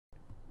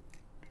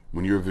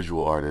when you're a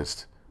visual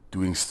artist,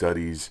 doing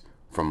studies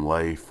from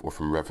life or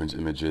from reference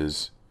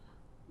images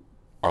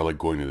are like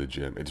going to the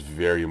gym. It's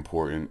very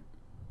important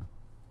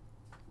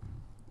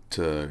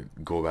to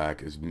go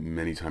back as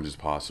many times as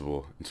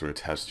possible and sort of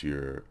test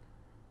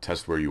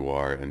where you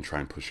are and try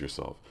and push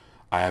yourself.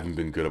 I haven't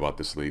been good about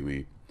this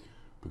lately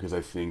because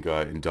I think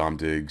in Dom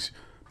Diggs,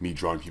 me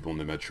drawing people in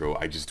the metro,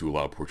 I just do a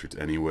lot of portraits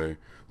anyway,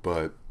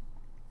 but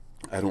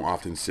I don't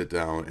often sit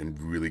down and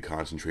really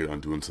concentrate on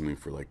doing something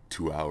for like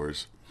 2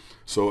 hours.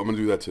 So I'm going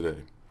to do that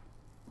today.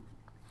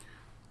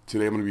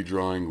 Today I'm going to be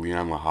drawing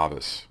Lianne La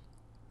Havas,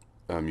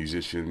 a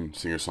musician,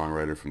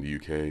 singer-songwriter from the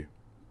UK,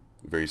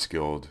 very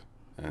skilled,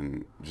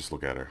 and just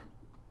look at her.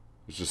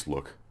 Just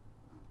look.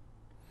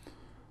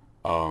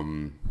 We're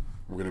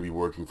going to be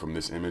working from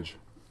this image,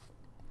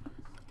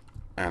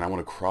 and I want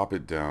to crop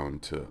it down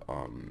to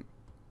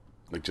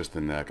like just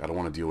the neck. I don't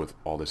want to deal with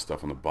all this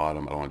stuff on the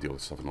bottom. I don't want to deal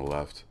with stuff on the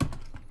left.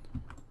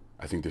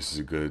 I think this is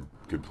a good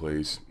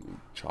place.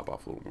 Chop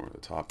off a little more at the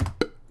top,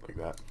 like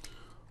that.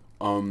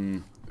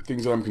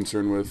 Things that I'm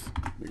concerned with,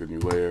 make a new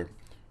layer.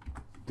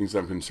 Things that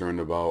I'm concerned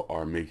about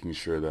are making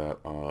sure that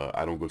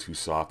I don't go too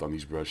soft on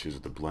these brushes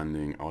with the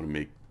blending. I want to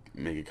make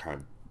it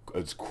kind of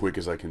as quick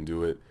as I can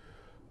do it.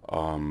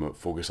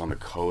 Focus on the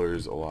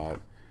colors a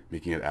lot,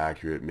 making it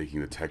accurate,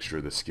 making the texture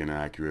of the skin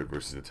accurate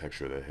versus the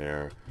texture of the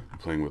hair,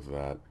 playing with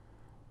that.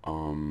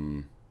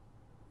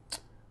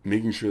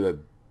 Making sure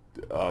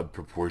that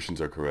proportions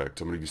are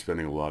correct. I'm going to be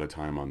spending a lot of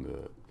time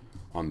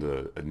on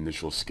the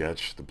initial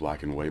sketch, the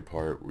black and white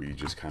part, where you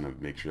just kind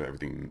of make sure that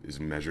everything is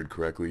measured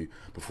correctly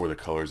before the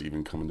colors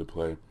even come into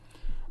play.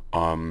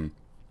 When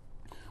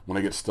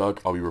I get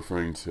stuck, I'll be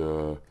referring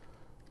to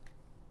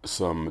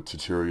some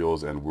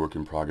tutorials and work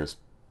in progress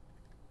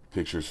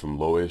pictures from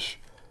Loish,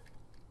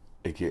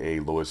 aka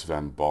Lois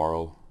van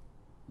Barl,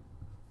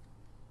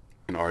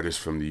 an artist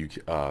from the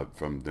UK,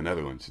 from the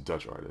Netherlands, a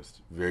Dutch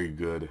artist. Very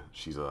good.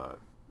 She's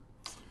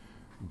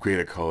great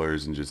at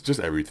colors and just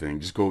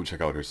everything. Just go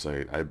check out her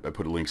site. I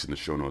put links in the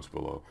show notes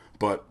below.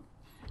 But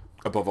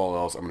above all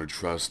else, I'm going to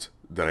trust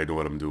that I know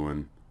what I'm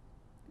doing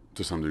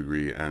to some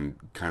degree and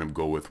kind of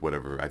go with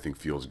whatever I think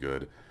feels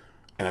good.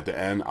 And at the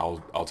end,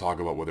 I'll talk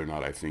about whether or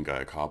not I think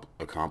I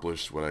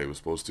accomplished what I was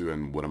supposed to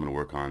and what I'm going to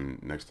work on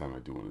next time I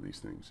do one of these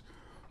things.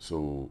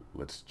 So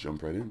let's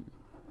jump right in.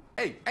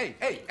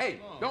 Hey,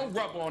 don't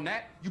rub on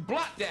that. You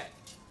block that.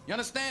 You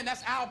understand?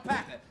 That's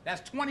alpaca.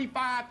 That's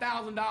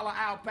 $25,000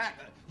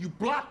 alpaca. You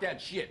block that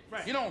shit.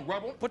 Right. You don't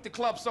rub on. Put the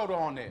club soda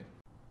on there.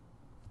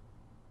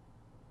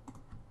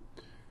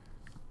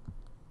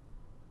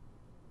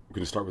 We're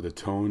going to start with a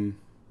tone,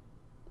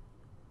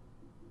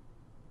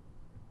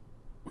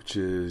 which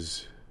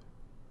is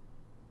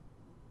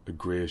a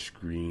grayish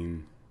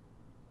green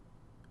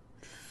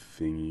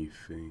thingy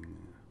thing.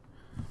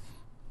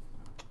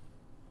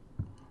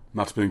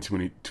 Not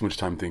spending too much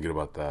time thinking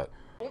about that.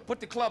 Put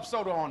the club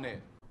soda on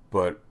there.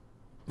 But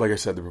like I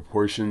said, the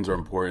proportions are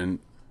important.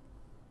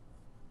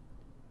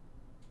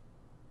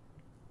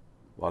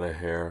 A lot of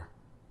hair.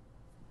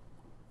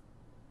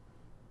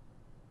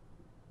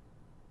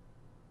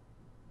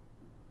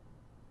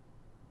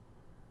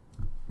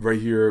 Right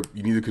here,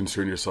 you need to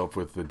concern yourself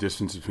with the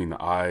distance between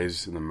the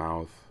eyes and the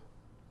mouth,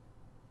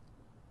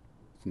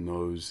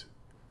 nose.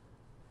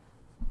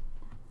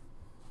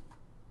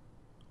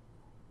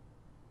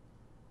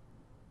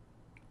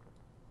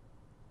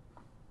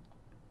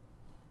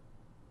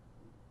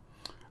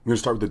 I'm going to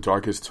start with the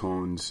darkest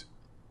tones.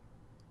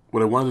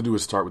 What I wanted to do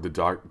was start with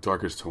the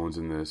darkest tones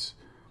in this,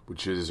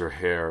 which is her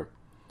hair.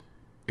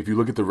 If you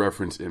look at the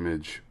reference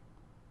image,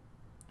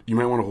 you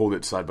might want to hold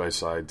it side by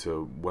side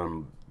to what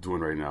I'm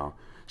doing right now.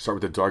 Start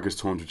with the darkest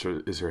tones, which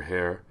is her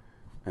hair,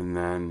 and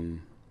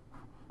then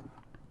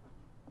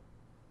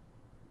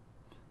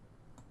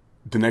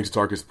the next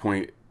darkest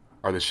point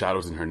are the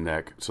shadows in her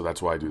neck, so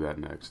that's why I do that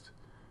next.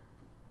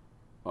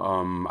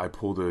 I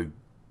pulled a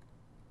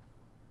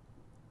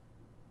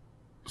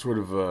sort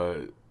of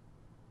a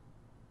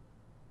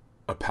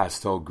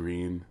pastel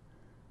green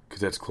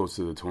because that's close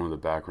to the tone of the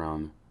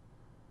background.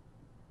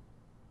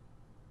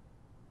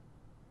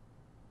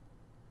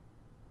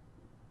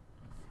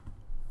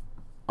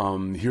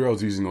 Here I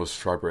was using those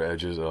sharper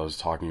edges that I was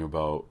talking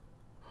about,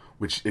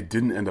 which it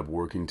didn't end up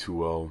working too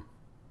well,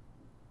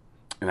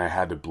 and I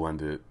had to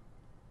blend it.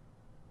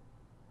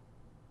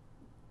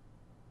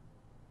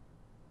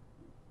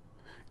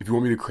 If you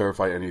want me to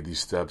clarify any of these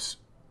steps,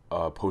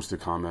 post a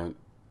comment.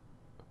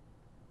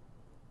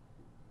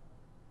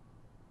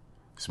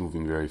 It's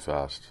moving very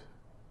fast.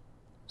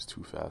 It's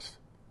too fast.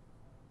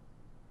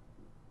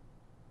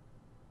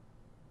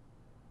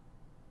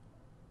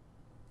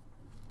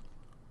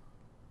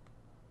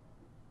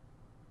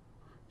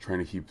 Trying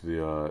to keep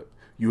the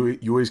you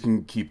always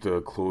can keep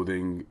the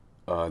clothing,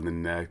 the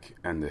neck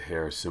and the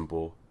hair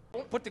simple.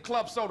 Put the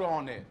club soda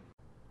on there.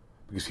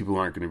 Because people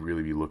aren't going to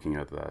really be looking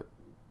at that.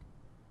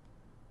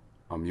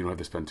 You don't have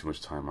to spend too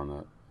much time on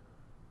that.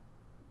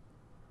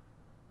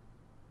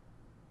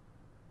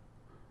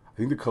 I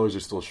think the colors are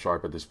still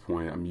sharp at this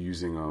point. I'm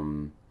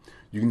using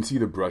you can see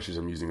the brushes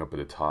I'm using up at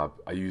the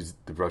top. I use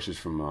the brushes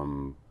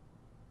from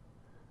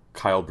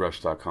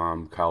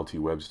KyleBrush.com, Kyle T.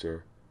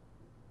 Webster.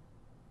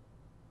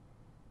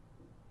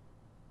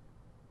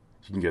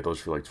 You can get those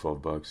for like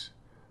 $12. What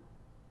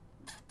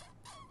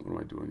am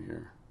I doing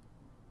here?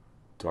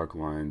 Dark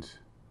lines.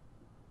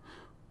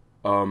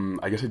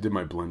 I guess I did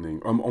my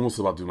blending. I'm almost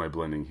about to do my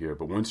blending here,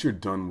 but once you're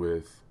done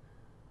with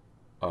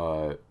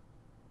uh,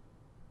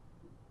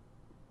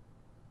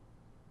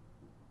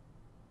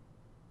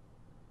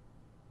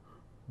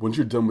 once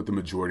you're done with the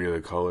majority of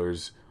the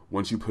colors,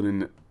 once you put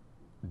in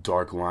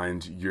dark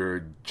lines,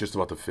 you're just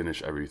about to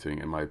finish everything,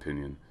 in my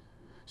opinion.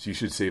 So you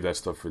should save that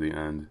stuff for the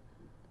end.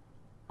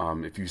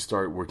 If you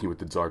start working with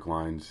the dark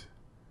lines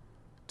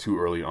too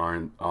early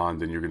on,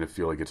 then you're gonna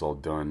feel like it's all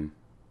done,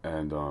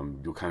 and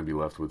you'll kind of be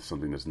left with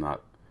something that's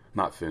not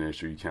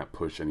finished, or you can't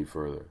push any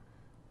further.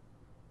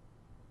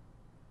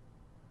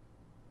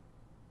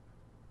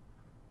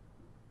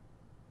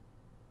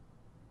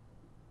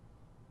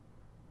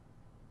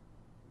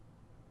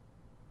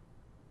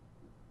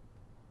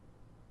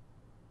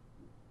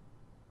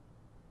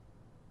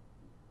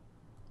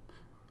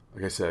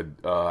 Like I said,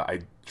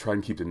 I try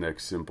and keep the neck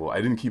simple. I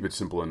didn't keep it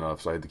simple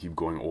enough, so I had to keep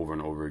going over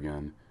and over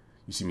again.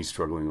 You see me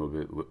struggling a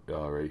little bit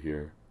right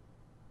here.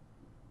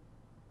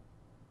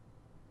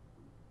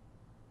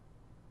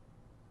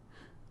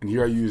 And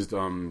here I used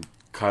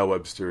Kyle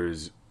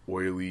Webster's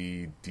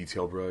oily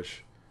detail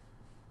brush.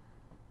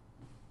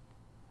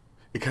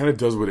 It kind of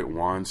does what it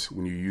wants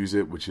when you use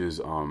it, which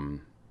is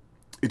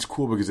it's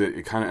cool because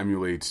it kind of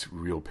emulates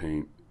real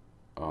paint.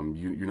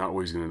 You're not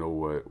always going to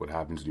know what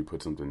happens when you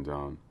put something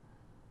down.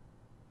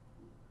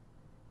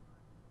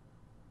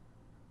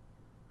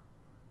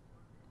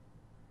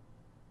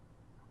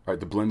 All right,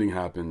 the blending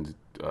happened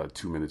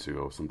 2 minutes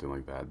ago, something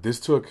like that. This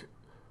took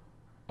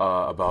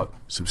about...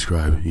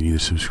 Subscribe. You need to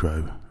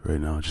subscribe right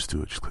now. Just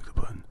do it. Just click the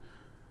button.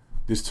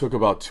 This took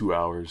about 2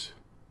 hours.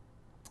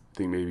 I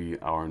think maybe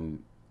hour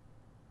and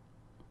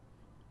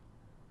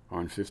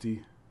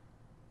 50.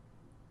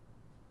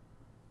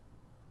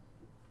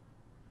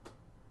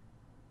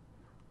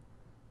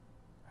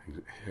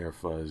 Hair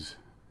fuzz,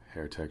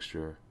 hair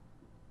texture.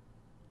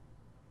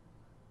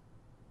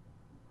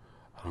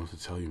 I don't know what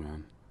to tell you,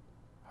 man.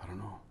 I don't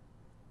know.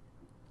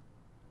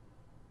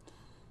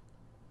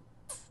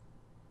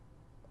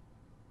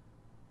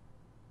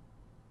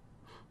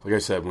 Like I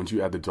said, once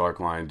you add the dark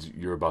lines,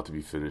 you're about to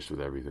be finished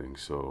with everything.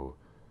 So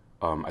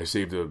I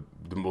saved the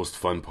most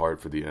fun part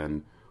for the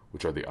end,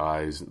 which are the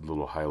eyes, the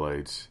little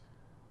highlights.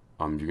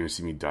 You're going to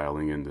see me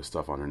dialing in the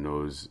stuff on her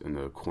nose and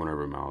the corner of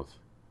her mouth.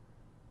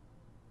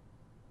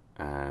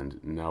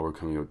 And now we're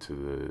coming up to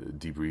the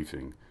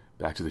debriefing.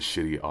 Back to the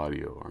shitty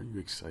audio. Aren't you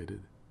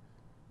excited?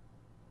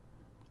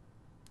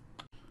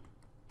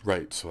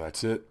 Right, so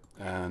that's it.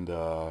 And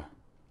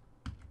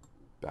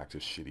back to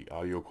shitty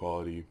audio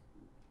quality.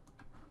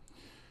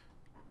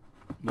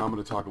 Now I'm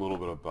going to talk a little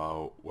bit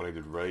about what I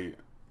did right,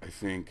 I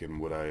think, and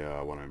what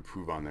I want to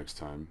improve on next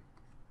time.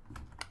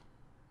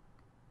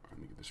 Let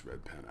me get this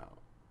red pen out.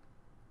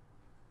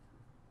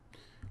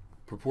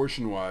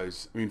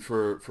 Proportion-wise, I mean,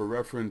 for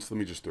reference, let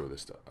me just throw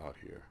this out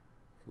here.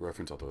 For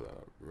reference, I'll throw that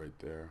out right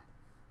there.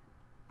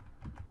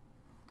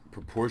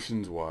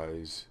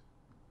 Proportions-wise,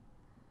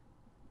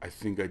 I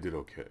think I did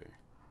okay.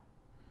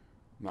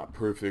 Not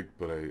perfect,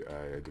 but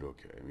I did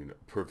okay. I mean,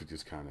 perfect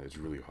is it's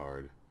really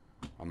hard.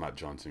 I'm not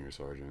John Singer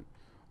Sargent.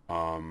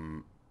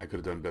 I could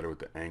have done better with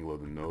the angle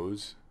of the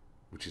nose,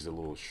 which is a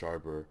little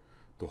sharper.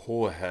 The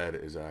whole head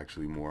is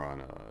actually more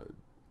on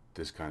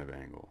this kind of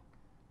angle.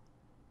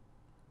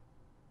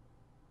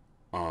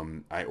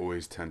 I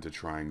always tend to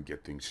try and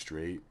get things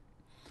straight.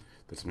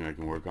 That's something I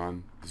can work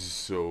on. This is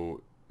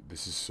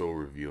so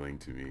revealing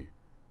to me,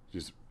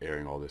 just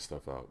airing all this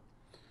stuff out.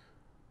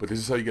 But this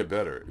is how you get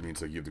better. It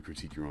means like you have to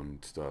critique your own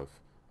stuff.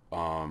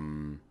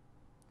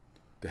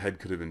 The head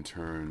could have been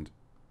turned.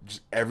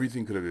 Just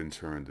everything could have been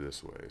turned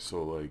this way.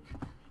 So like,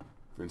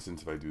 for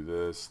instance, if I do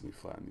this, let me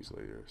flatten these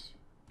layers.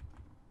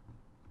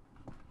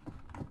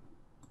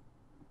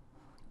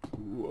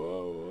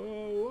 Whoa,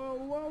 whoa,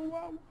 whoa,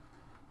 whoa,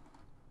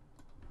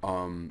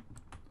 whoa.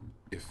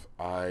 If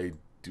I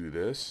do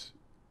this,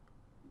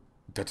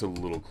 that's a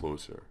little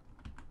closer.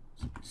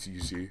 So you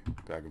see,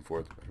 back and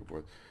forth, back and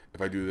forth.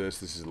 If I do this,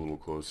 this is a little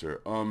closer.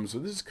 So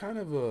this is kind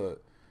of a,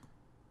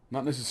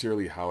 not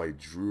necessarily how I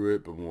drew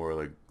it, but more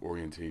like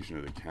orientation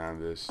of the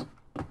canvas.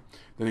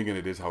 Then again,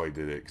 it is how I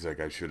did it, because like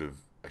I should have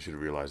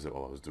realized it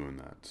while I was doing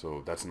that.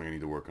 So that's something I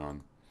need to work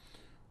on.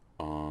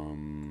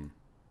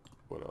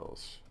 What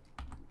else?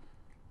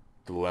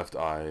 The left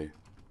eye,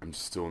 I'm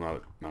still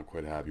not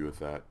quite happy with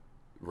that.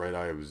 Right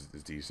eye is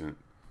decent.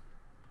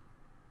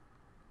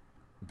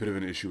 Bit of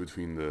an issue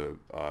between the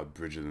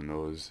bridge of the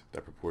nose,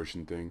 that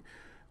proportion thing.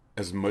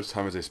 As much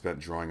time as I spent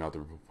drawing out the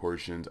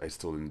proportions, I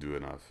still didn't do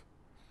enough.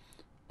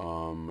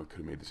 I could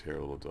have made this hair a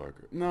little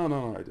darker.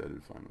 No, I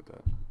did fine with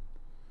that.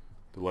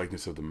 The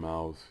likeness of the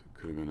mouth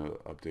could have been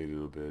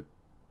updated a bit.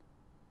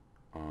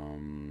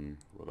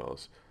 What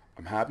else?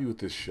 I'm happy with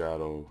this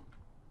shadow.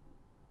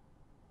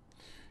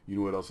 You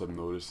know what else I'm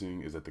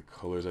noticing is that the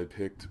colors I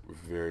picked were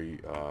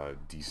very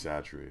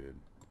desaturated.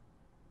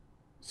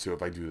 So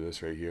if I do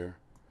this right here,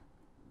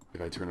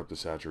 if I turn up the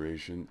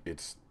saturation,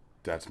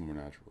 that's more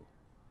natural.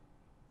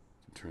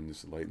 Turn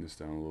this lightness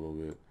down a little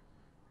bit.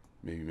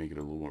 Maybe make it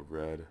a little more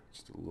red,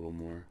 just a little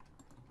more.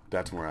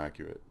 That's more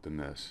accurate than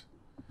this.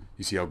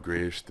 You see how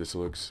grayish this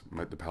looks?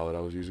 The palette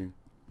I was using?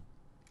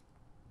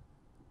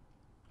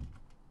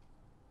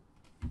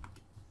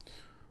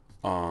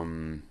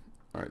 Alright,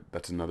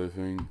 that's another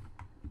thing.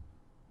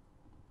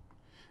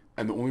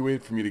 And the only way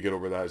for me to get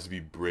over that is to be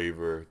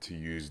braver to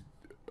use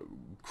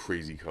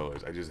crazy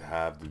colors. I just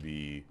have to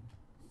be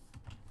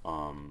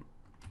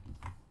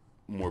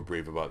more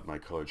brave about my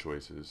color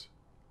choices.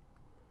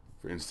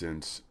 For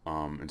instance,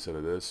 instead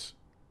of this,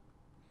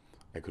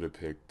 I could have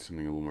picked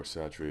something a little more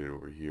saturated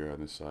over here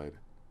on this side.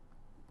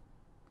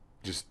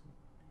 Just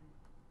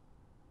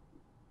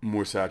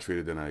more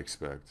saturated than I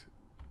expect,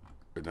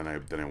 or than I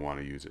want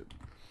to use it.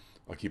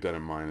 I'll keep that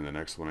in mind in the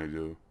next one I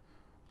do.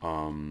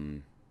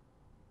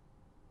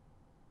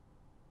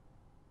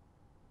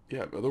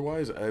 Yeah,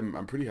 otherwise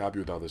I'm pretty happy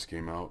with how this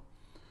came out.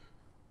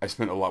 I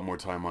spent a lot more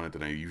time on it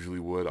than I usually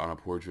would on a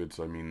portrait,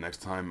 so I mean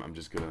next time I'm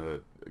just gonna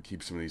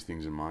keep some of these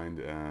things in mind,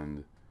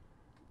 and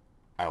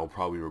I'll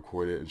probably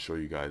record it and show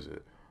you guys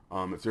it.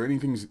 If there are any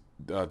things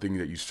that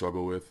you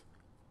struggle with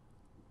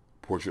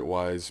portrait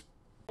wise,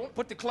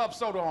 Put the club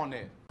soda on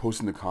there. post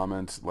in the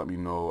comments, let me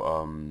know,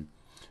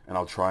 and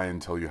I'll try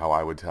and tell you how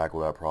I would tackle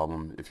that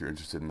problem if you're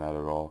interested in that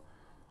at all.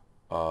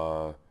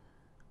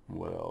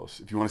 What else?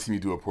 If you want to see me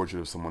do a portrait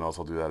of someone else,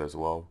 I'll do that as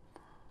well.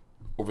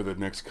 Over the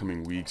next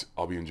coming weeks,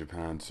 I'll be in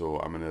Japan, so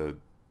I'm gonna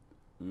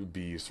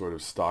be sort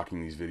of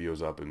stocking these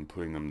videos up and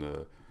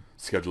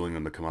scheduling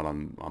them to come out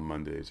on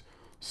Mondays.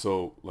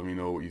 So let me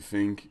know what you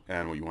think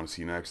and what you want to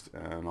see next,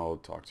 and I'll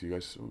talk to you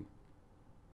guys soon.